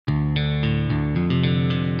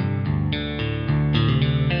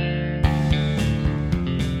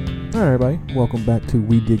All right, everybody. Welcome back to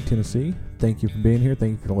We Dig Tennessee. Thank you for being here.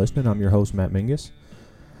 Thank you for listening. I'm your host, Matt Mingus.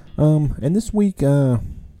 And this week,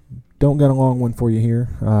 don't got a long one for you here.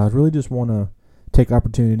 I really just want to take the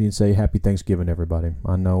opportunity and say Happy Thanksgiving, everybody.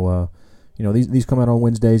 I know, these come out on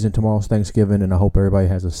Wednesdays, and tomorrow's Thanksgiving, and I hope everybody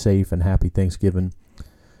has a safe and happy Thanksgiving.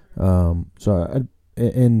 And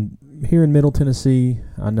here in Middle Tennessee,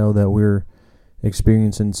 I know that we're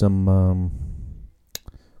experiencing some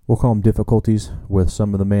we'll call them difficulties with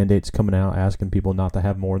some of the mandates coming out, asking people not to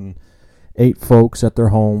have more than 8 folks at their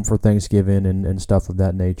home for Thanksgiving and stuff of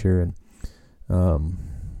that nature. And,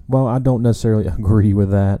 well, I don't necessarily agree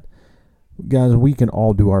with that. Guys, we can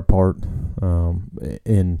all do our part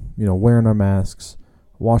in, wearing our masks,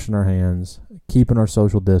 washing our hands, keeping our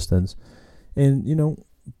social distance, and,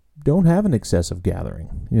 don't have an excessive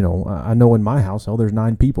gathering. I know in my house, there's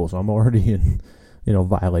 9 people, so I'm already in,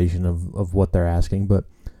 violation of what they're asking, but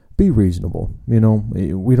be reasonable. We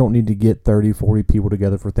don't need to get 30, 40 people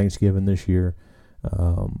together for Thanksgiving this year.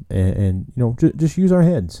 Just use our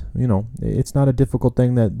heads. It's not a difficult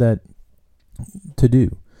thing that to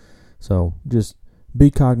do. So just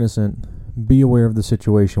be cognizant, be aware of the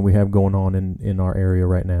situation we have going on in our area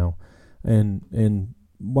right now. And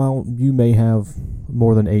while you may have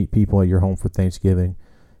more than 8 people at your home for Thanksgiving,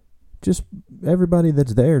 just everybody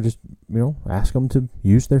that's there, just, ask them to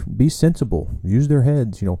be sensible, use their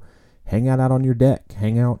heads, hang out on your deck,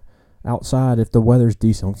 hang out outside if the weather's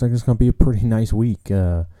decent. Looks like it's going to be a pretty nice week.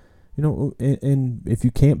 And if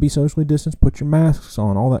you can't be socially distanced, put your masks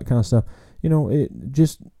on, all that kind of stuff.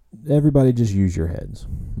 Everybody just use your heads.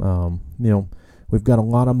 We've got a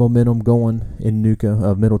lot of momentum going in NUCA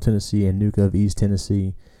of Middle Tennessee and NUCA of East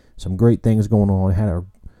Tennessee. Some great things going on.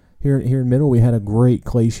 Here in Middle, we had a great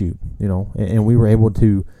clay shoot, and we were able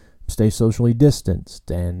to stay socially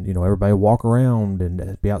distanced and, everybody walk around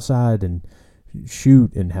and be outside and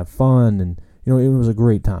shoot and have fun. And, it was a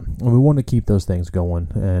great time. And we want to keep those things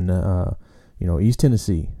going. And, East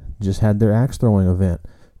Tennessee just had their axe throwing event.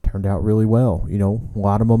 Turned out really well. A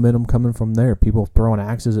lot of momentum coming from there. People throwing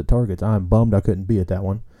axes at targets. I'm bummed I couldn't be at that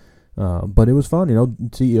one. But it was fun.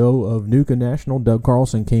 CEO of NUCA National, Doug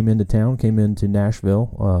Carlson, came into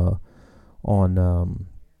Nashville on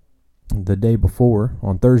the day before,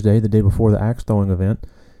 on Thursday, the day before the axe throwing event,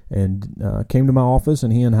 and came to my office,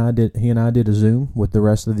 and he and I did a Zoom with the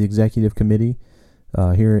rest of the executive committee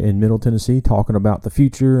here in Middle Tennessee, talking about the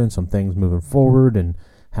future and some things moving forward, and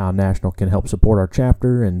how National can help support our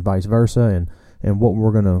chapter and vice versa, and what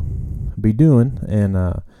we're going to be doing.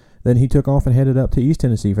 And then he took off and headed up to East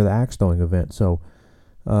Tennessee for the axe throwing event. So,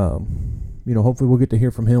 hopefully we'll get to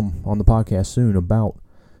hear from him on the podcast soon about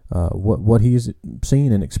what he's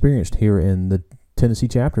seen and experienced here in the Tennessee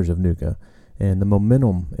chapters of NUCA and the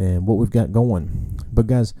momentum and what we've got going. But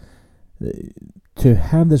guys, to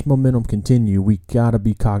have this momentum continue, we got to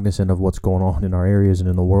be cognizant of what's going on in our areas and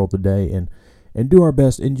in the world today, and do our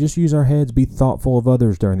best and just use our heads, be thoughtful of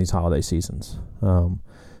others during these holiday seasons.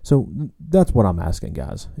 So that's what I'm asking,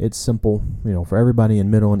 guys. It's simple, for everybody in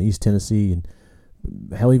Middle and East Tennessee, and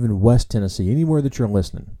hell, even West Tennessee, anywhere that you're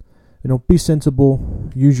listening. Be sensible,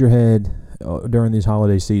 use your head during these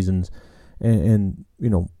holiday seasons, and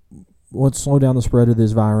let's slow down the spread of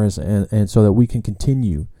this virus, and so that we can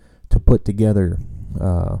continue to put together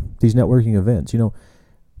these networking events.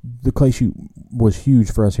 The clay shoot was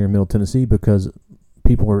huge for us here in Middle Tennessee because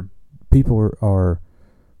people are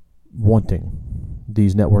wanting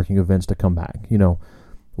these networking events to come back.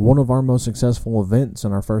 One of our most successful events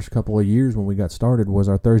in our first couple of years when we got started was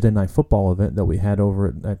our Thursday night football event that we had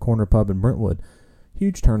over at Corner Pub in Brentwood.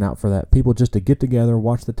 Huge turnout for that. People just to get together,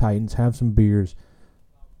 watch the Titans, have some beers,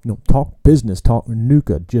 talk business, talk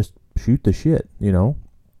NUCA, just shoot the shit, And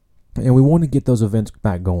we want to get those events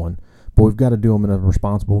back going. But we've got to do them in a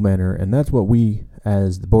responsible manner, and that's what we,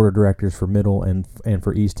 as the board of directors for Middle and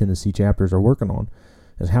for East Tennessee chapters, are working on,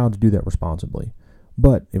 is how to do that responsibly.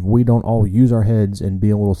 But if we don't all use our heads and be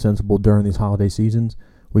a little sensible during these holiday seasons,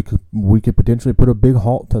 we could potentially put a big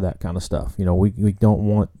halt to that kind of stuff. We don't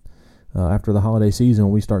want after the holiday season,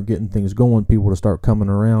 when we start getting things going, people to start coming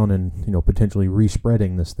around and potentially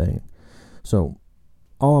respreading this thing. So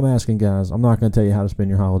all I'm asking, guys, I'm not going to tell you how to spend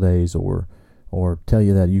your holidays or tell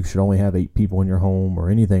you that you should only have 8 people in your home or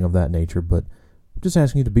anything of that nature, but I'm just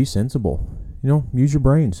asking you to be sensible. Use your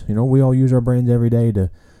brains. We all use our brains every day to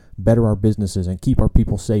better our businesses and keep our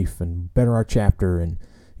people safe and better our chapter, and,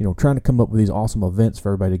 trying to come up with these awesome events for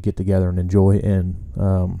everybody to get together and enjoy. And,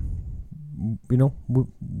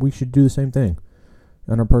 we should do the same thing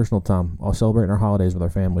in our personal time. I'll celebrate our holidays with our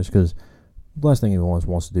families, because the last thing anyone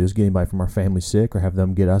wants to do is get anybody from our family sick or have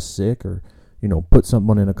them get us sick or, put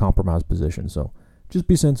someone in a compromised position. So just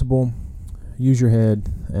be sensible, use your head,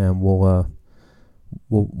 and we'll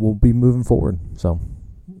be moving forward. So,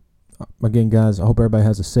 again, guys, I hope everybody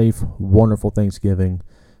has a safe, wonderful Thanksgiving.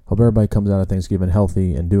 Hope everybody comes out of Thanksgiving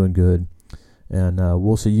healthy and doing good. And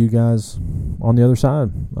we'll see you guys on the other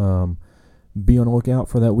side. Be on the lookout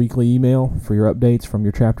for that weekly email for your updates from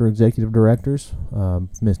your chapter executive directors,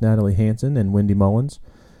 Miss Natalie Hanson and Wendy Mullins.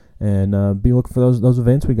 And be looking for those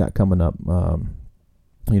events we got coming up.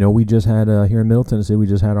 We just had, here in Middle Tennessee, we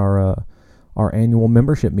just had our annual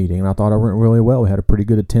membership meeting, and I thought it went really well. We had a pretty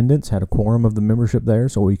good attendance, had a quorum of the membership there,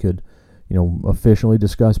 so we could, officially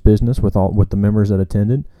discuss business with the members that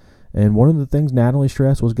attended. And one of the things Natalie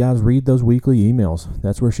stressed was, guys, read those weekly emails.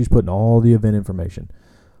 That's where she's putting all the event information.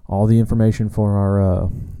 All the information for our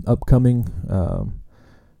upcoming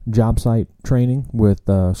job site training with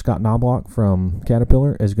Scott Knobloch from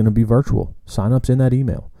Caterpillar is going to be virtual. Sign-up's in that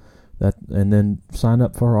email. And then sign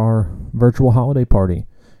up for our virtual holiday party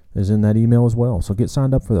is in that email as well. So get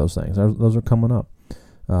signed up for those things. Those are coming up.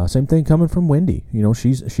 Same thing coming from Wendy.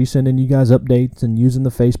 She's sending you guys updates and using the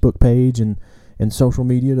Facebook page and social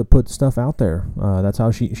media to put stuff out there. That's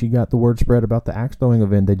how she got the word spread about the axe throwing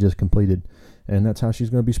event they just completed. And that's how she's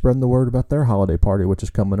going to be spreading the word about their holiday party, which is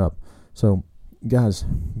coming up. So, guys,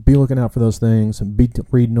 be looking out for those things. Be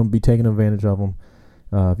reading them. Be taking advantage of them.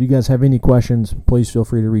 If you guys have any questions, please feel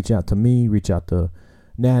free to reach out to me, reach out to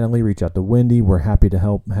Natalie, reach out to Wendy. We're happy to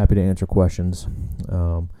help, happy to answer questions.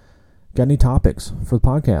 Got any topics for the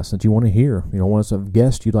podcast that you want to hear? Want us to have a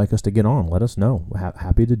guest you'd like us to get on? Let us know.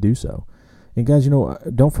 Happy to do so. And guys,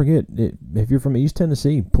 don't forget, if you're from East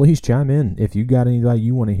Tennessee, please chime in if you got anybody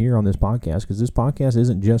you want to hear on this podcast, because this podcast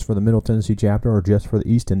isn't just for the Middle Tennessee chapter or just for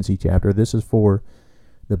the East Tennessee chapter. This is for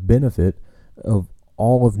the benefit of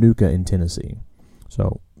all of NUCA in Tennessee.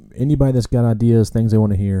 So anybody that's got ideas, things they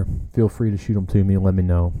want to hear, feel free to shoot them to me and let me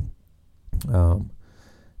know.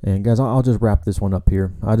 And guys, I'll just wrap this one up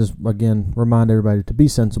here. I just, again, remind everybody to be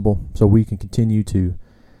sensible so we can continue to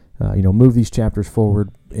move these chapters forward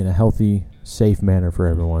in a healthy, safe manner for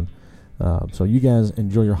everyone. So you guys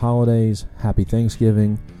enjoy your holidays. Happy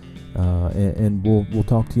Thanksgiving. And we'll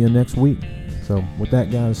talk to you next week. So with that,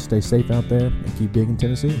 guys, stay safe out there and keep digging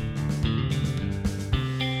Tennessee.